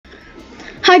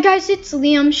Hi guys, it's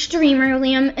Liam, streamer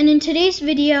Liam, and in today's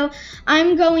video,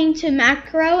 I'm going to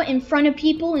macro in front of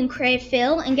people and create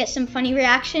fail and get some funny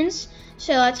reactions.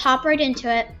 So let's hop right into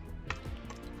it.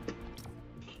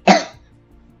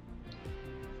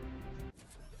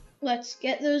 Let's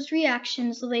get those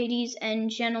reactions, ladies and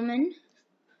gentlemen.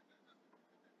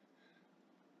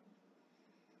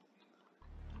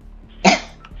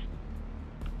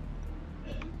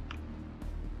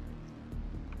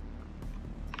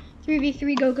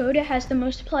 (3v3 Go has the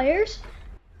most players.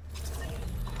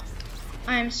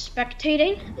 I'm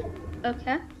spectating.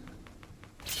 Okay.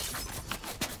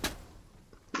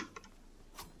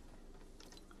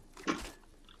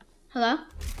 Hello?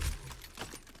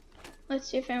 Let's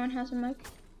see if anyone has a mic.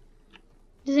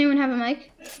 Does anyone have a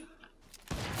mic?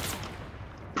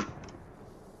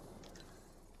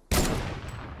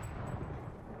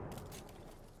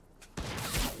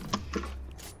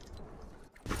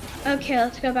 Okay,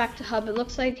 let's go back to hub. It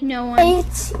looks like no one.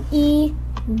 It's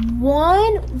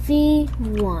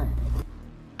E1v1.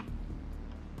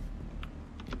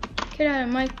 Get out of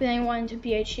mic, but they wanted to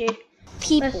BHE.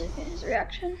 People. Let's get his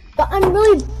reaction. But I'm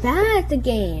really bad at the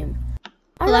game.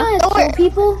 I Hello? don't know how to kill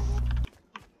people.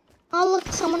 Oh look,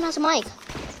 someone has a mic.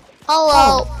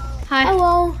 Hello. Hi.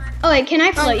 Hello. Oh wait, can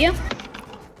I float you?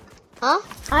 Huh?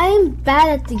 I'm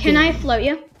bad at the game. Can I float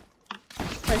you?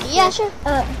 Yeah, sure.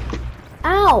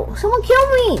 Ow! Someone kill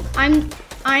me!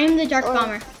 I am the dark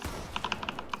bomber.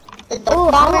 The dark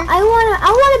Oh, bomber? I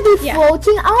wanna be Yeah.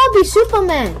 floating. I wanna be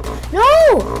Superman.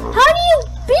 No! How do you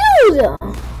build?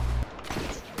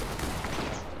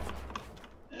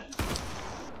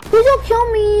 Please don't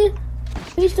kill me.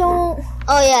 Please don't.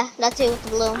 Oh yeah, that's it with the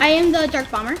blue. I am the dark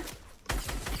bomber.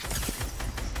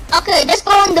 Okay, just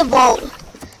go in the vault.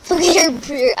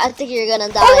 I think you're gonna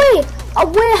die. Oh wait!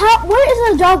 Where is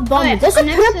the dog bomb? Okay, There's a I'm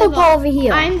next to the purple vault. ball over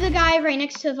here. I'm the guy right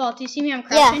next to the vault. Do you see me? I'm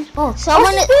crouching. Yeah. Oh,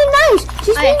 Someone she's being nice.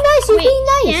 She's being nice. She's wait, being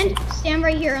nice. Stand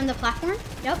right here on the platform.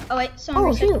 Yep. Oh wait, someone Oh,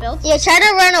 reset the shoot. build. Yeah, try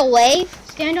to run away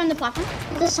Stand on the platform.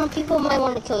 because some people might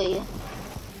want to kill you.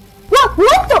 What?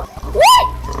 What the? What?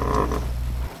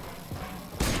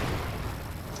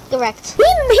 Correct. He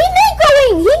made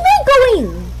going. He made going.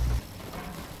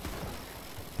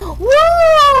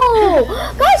 Whoa!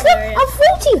 Guys, look! I'm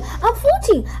floating. I'm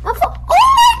floating. Oh my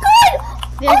god!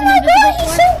 There's Oh an my god! invisible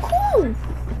He's so cool.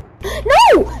 No!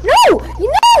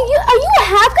 Are you a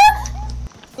hacker?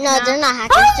 No, they're not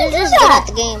hackers. How They're did you just do good that? at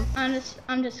the game.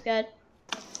 I'm just good.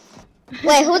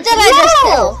 Wait, who did I just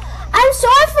kill? I'm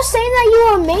sorry for saying that you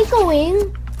are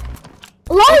makeoing.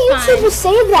 A lot of It's fine. YouTubers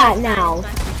say that now. It's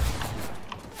fine.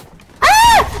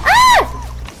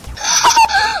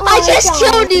 I just God.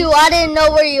 killed you. I didn't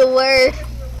know where you were.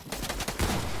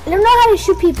 I don't know how to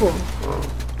shoot people.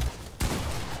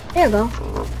 There you go.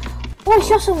 Oh, I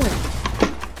shot someone.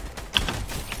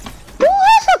 Who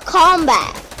has a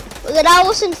combat? That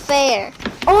wasn't fair.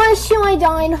 Oh, I see I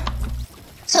died.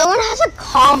 Someone has a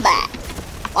combat.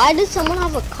 Why did someone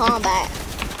have a combat?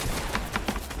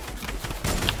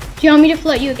 Do you want me to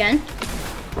float you again?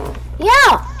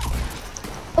 Yeah.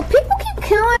 But people keep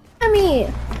killing me.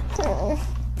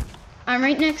 I'm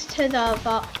right next to the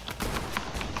vault.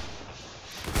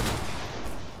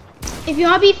 If you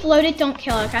want to be floated, don't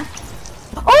kill, okay?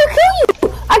 Oh, I kill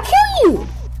you! I kill you!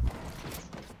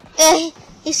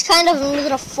 He's kind of new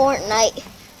to Fortnite.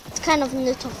 It's kind of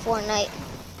new to Fortnite.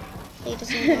 He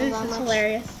doesn't know This that is much.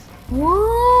 hilarious. Whoa!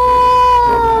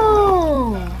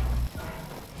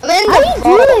 I'm in How do the you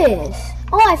vault. do this?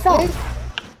 Oh, I fell.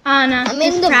 Oh no, I'm just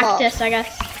in the practice, I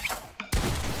guess.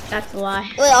 That's a lie.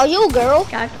 Wait, are you a girl?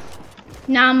 God.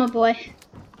 Nah, I'm a boy.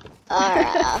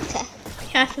 Alright, okay.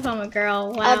 Guess if I'm a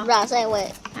girl, I wow. was about to say,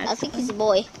 wait. I That's think he's a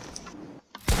boy.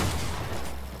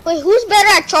 Wait, who's better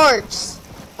at charge?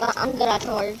 I'm good at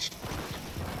charge.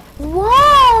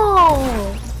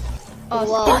 Whoa! Oh, Whoa.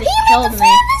 someone He just made killed the me.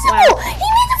 phone invisible! Wow. He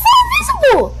made the phone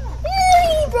invisible!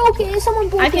 He broke it. Someone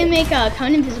broke I it. can make a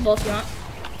cone invisible if you want.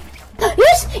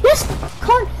 Yes!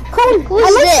 Cone! Who's I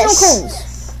like this? snow cones.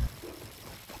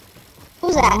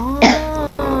 Who's that?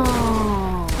 Oh.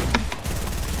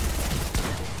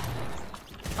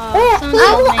 Oh, Yeah, someone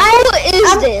killed me. Who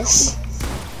is this?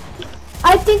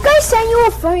 I think I sent you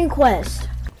a friend request.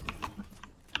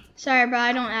 Sorry, bro,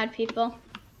 I don't add people.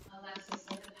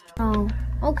 Oh,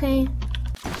 okay.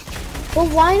 Well,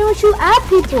 why don't you add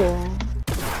people?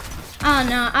 I don't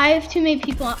know. I have too many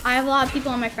people. I have a lot of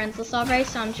people on my friends list already,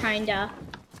 so I'm trying to,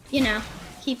 you know,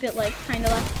 keep it like kind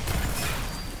of like.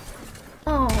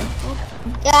 Oh,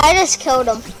 okay. Yeah, I just killed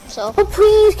him. So. Oh,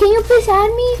 please, can you please add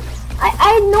me?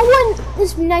 No one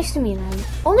is nice to me now.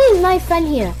 Only my friend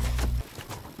here.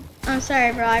 I'm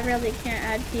sorry, bro. I really can't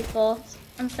add people.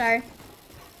 I'm sorry.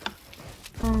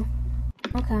 Oh,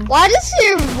 okay. Why does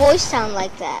your voice sound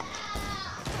like that?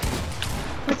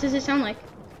 What does it sound like?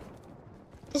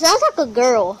 It sounds like a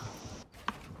girl.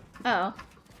 Oh.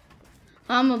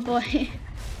 I'm a boy.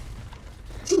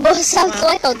 But it sounds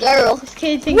like a girl. This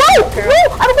kid thinks Whoa! I'm a girl.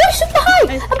 Whoa! I'm going super high! I'm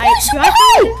going super Do I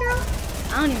high! think I'm a girl?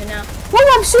 I don't even know. What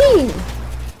I'm seeing?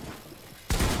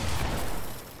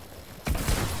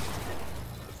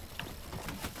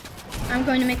 I'm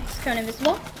going to make this cone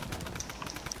invisible.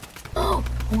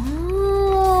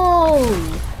 Wow!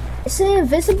 It's an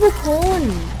invisible cone.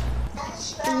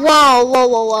 Whoa, whoa,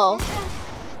 whoa, whoa.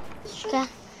 Okay.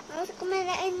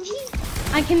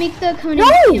 I can make the cone No!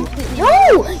 completely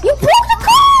No! You broke the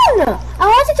cone! I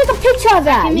want to take a picture of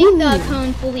that. I can make the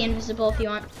cone fully invisible if you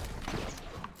want.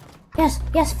 Yes,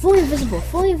 yes, fully invisible,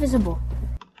 fully invisible.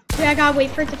 Wait, I gotta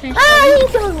wait for it to finish. Ah, he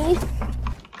killed me.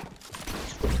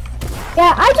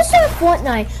 Yeah, I just started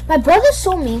Fortnite. My brother's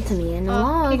so mean to me, and a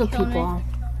lot of he other killed people. me.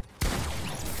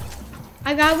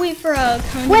 I gotta wait for a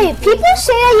cone. Wait, people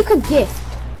say that you could gift.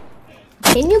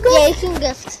 Can you gift? Yeah, you can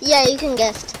gift. Yeah, you can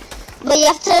gift. But you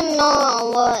have to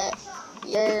know what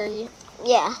your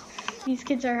yeah. These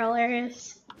kids are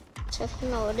hilarious. So if you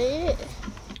know what it is.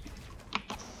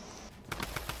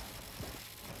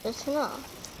 Just know.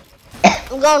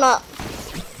 I'm going up.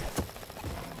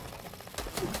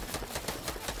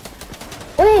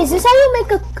 Wait, is this how you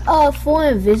make a full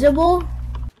invisible?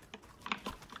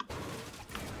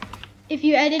 If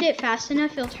you edit it fast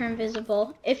enough, it'll turn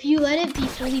visible. If you let it be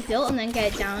fully built and then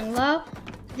get it down low,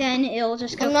 then it'll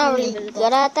just go I'm not fully really invisible.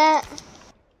 good at that.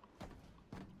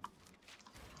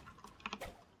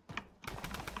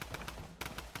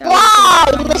 So Wow,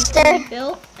 I'm gonna mister. fully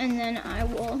built, and then I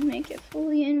will make it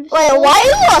fully invisible. Wait, why are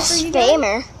you a for you guys.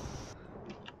 spammer?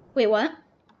 Wait, what?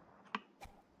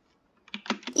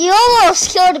 You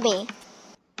almost killed me.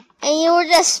 And you were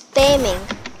just spamming.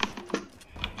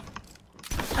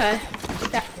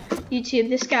 YouTube,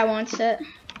 this guy wants it.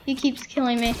 He keeps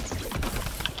killing me.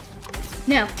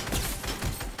 No.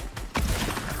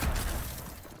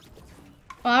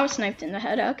 Well, I was sniped in the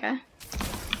head, okay.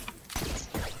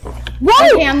 Whoa!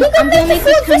 Okay, I'm gonna make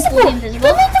this cone fully invisible.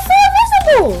 You make the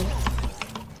full invisible!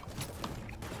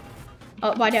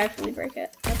 Oh, why did I fully break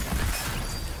it? Okay.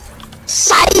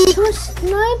 Psych! You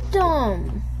sniped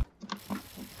them.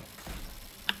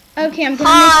 Okay, I'm gonna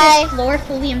Hi. make this floor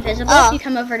fully invisible Oh. if you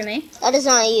come over to me. That is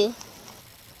not you.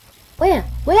 Where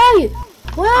are you?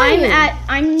 Where are you?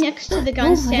 I'm next to the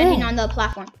gun Over standing there. on the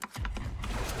platform.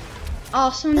 Oh,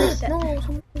 someone said.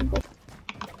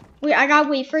 Wait, I gotta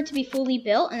wait for it to be fully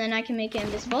built and then I can make it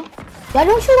invisible. Why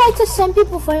don't you like to send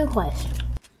people friend requests?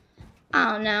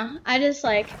 I don't know. I just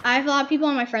I have a lot of people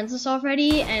on my friends list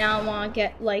already, and I don't want to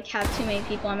get have too many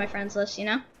people on my friends list, you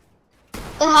know?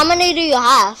 But how many do you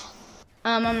have?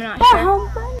 I'm not Yeah, sure. how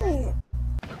funny.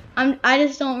 I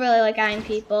just don't really like adding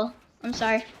people. I'm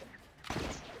sorry.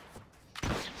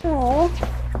 Oh,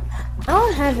 I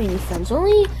don't have any friends. My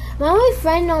only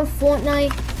friend on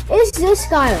Fortnite is this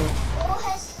guy.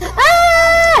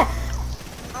 Ah!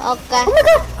 Okay. Oh my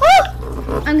god!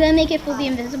 Oh! I'm gonna make it fully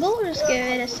invisible. Just give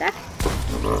it a sec.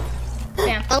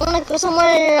 Bam. I'm gonna go somewhere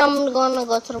and I'm gonna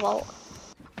go to the vault.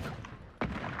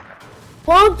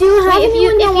 Well, do you have Wait,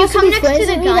 anyone that if you wants come to be next to friends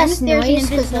the with me? gun, That's there's an nice,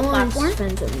 'cause invisible no one's platform.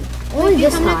 friends with me. Wait, Only if you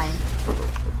this come guy.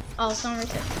 Oh, someone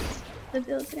reset the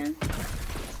build again.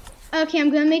 Okay, I'm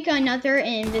gonna make another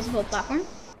invisible platform.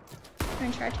 I'm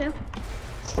gonna try to.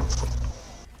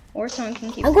 Or someone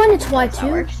can keep. I'm going to try That too.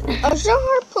 works. Are there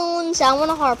harpoons? I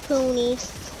want a harpoony.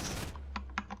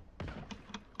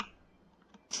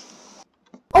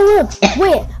 Oh look,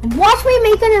 wait. Watch me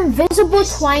make an invisible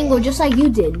triangle just like you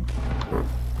did.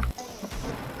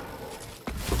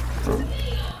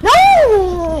 No!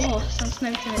 Oh, someone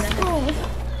sniped me in the head.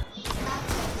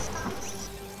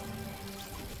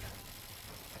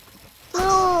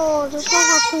 No, there's no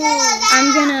harpoon.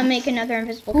 I'm gonna make another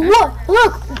invisible cone.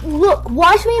 Look.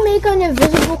 Watch me make an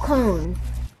invisible cone.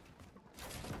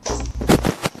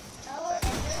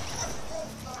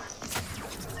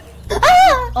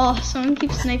 Ah! Oh, someone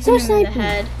keeps sniping So him in the sniping.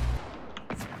 head.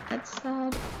 That's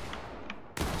sad.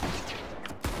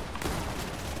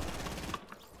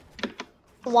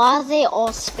 Why are they all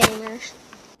spammers?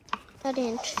 That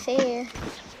ain't fair.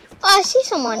 Oh, I see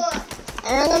someone.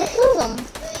 And I'm gonna kill them.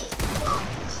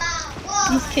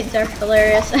 These kids are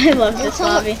hilarious. I love this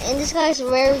lobby. And this guy's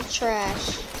very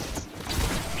trash.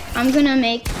 I'm gonna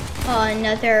make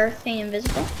another thing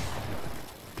invisible.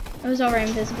 It was already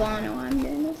invisible. I don't know why I'm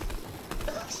doing this.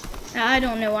 I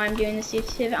don't know why I'm doing this,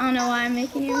 YouTube. I don't know why I'm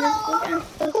making it invisible again.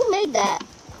 Who made that?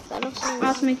 I don't see. I'll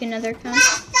also make another cone.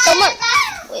 Someone.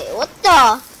 Wait, what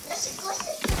the?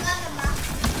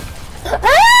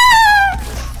 Ah!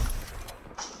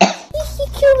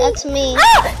 That's me.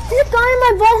 Ah! There's a guy in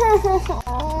my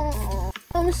butt.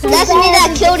 I'm so That's bad. me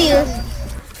that killed you.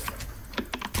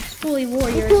 Holy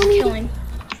warrior is killing.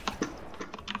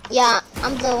 Yeah,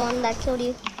 I'm the one that killed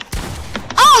you.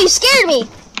 Oh, you scared me.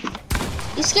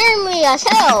 You scared me as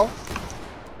hell.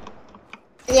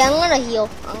 Yeah, I'm gonna heal.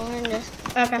 I'm gonna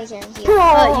Okay. take care and heal.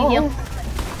 Oh, you heal.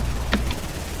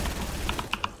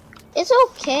 It's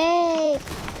okay.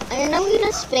 And I'm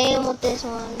gonna spam with this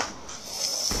one.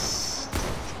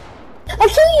 I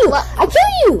kill you! What? I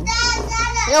kill you!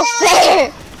 No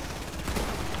fair.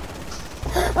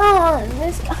 Oh,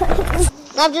 this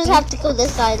guy. I just have to kill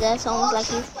this guy that's almost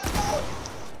like you.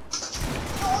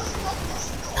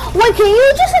 Wait, can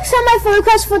you just accept my friend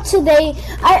request for today?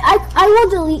 I will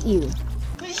delete you.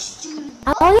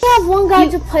 I only have one guy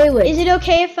to play with. Is it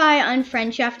okay if I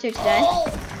unfriend you after today?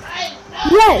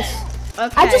 Yes.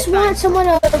 Okay. I just fine. want someone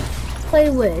to play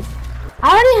with. I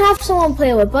already have someone to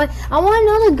play with, but I want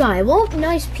another guy. Won't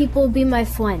nice people be my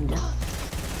friend?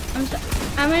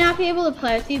 I might not be able to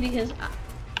play with you because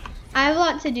I have a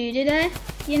lot to do today.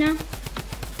 You know.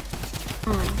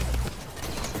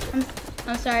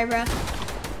 I'm sorry, bro.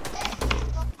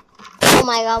 Oh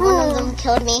my god, one of them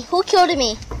killed me. Who killed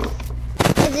me?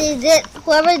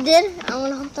 Whoever did, I'm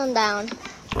gonna hunt them down.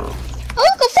 Oh,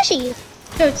 look, a fishy.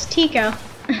 So it's Tico.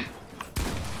 I'm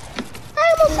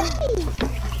a fishy.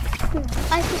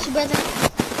 Hi, fishy brother.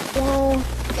 Well,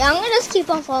 Yeah, I'm gonna just keep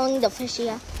on following the fishy.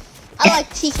 I like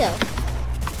Tico.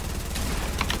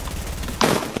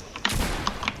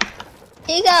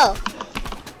 Tico.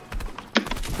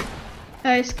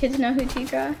 Those kids know who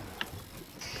Tico are.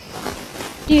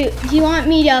 Do you want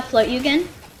me to float you again?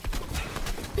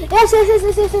 yes.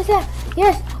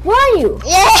 Yes. Where are you?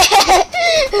 Yeah,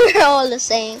 we're all the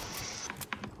same.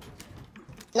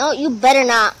 No, you better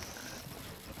not.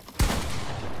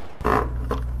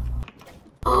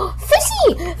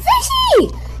 Fishy!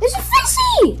 Fishy! It's a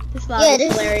fishy! This lobby Yeah, is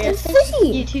this- hilarious.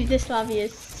 Fishy! YouTube, this lobby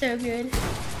is so good.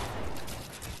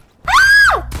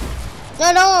 Ah!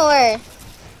 No, don't worry.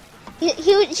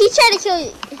 He tried to kill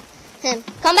him.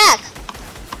 Come back.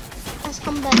 Let's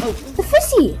come back. It's a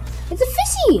fishy! It's a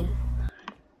fishy!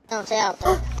 No, stay out.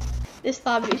 This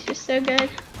lobby is just so good.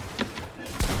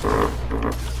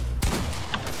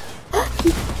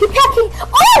 He packing.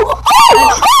 Oh!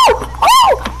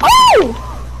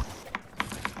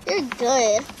 You're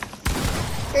good.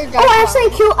 You're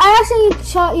Oh, I actually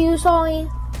shot you, sorry.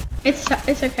 It's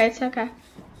okay. It's okay.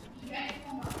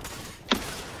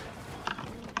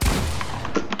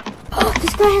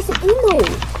 This guy has an emote.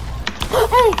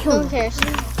 And I killed Who him. cares?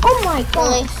 Oh my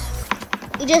Really?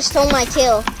 god. You just stole my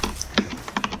kill.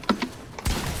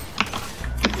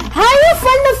 How you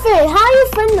friend the fish? How you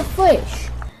friend the fish?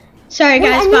 Sorry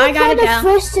guys, but I gotta the go.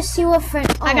 fish to see what friend.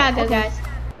 I gotta go, okay. guys.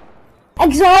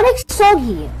 Exotic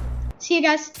soggy. See you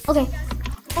guys. Okay.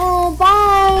 Oh,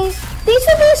 bye. Thanks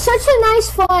for being such a nice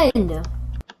friend.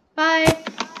 Bye.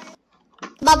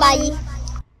 Bye-bye.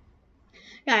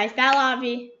 Guys, that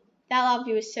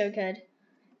lobby was so good.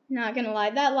 Not gonna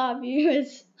lie, that lobby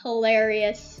was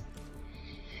hilarious.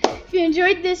 If you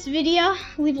enjoyed this video,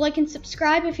 leave a like and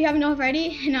subscribe if you haven't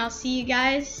already, and I'll see you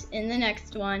guys in the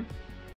next one.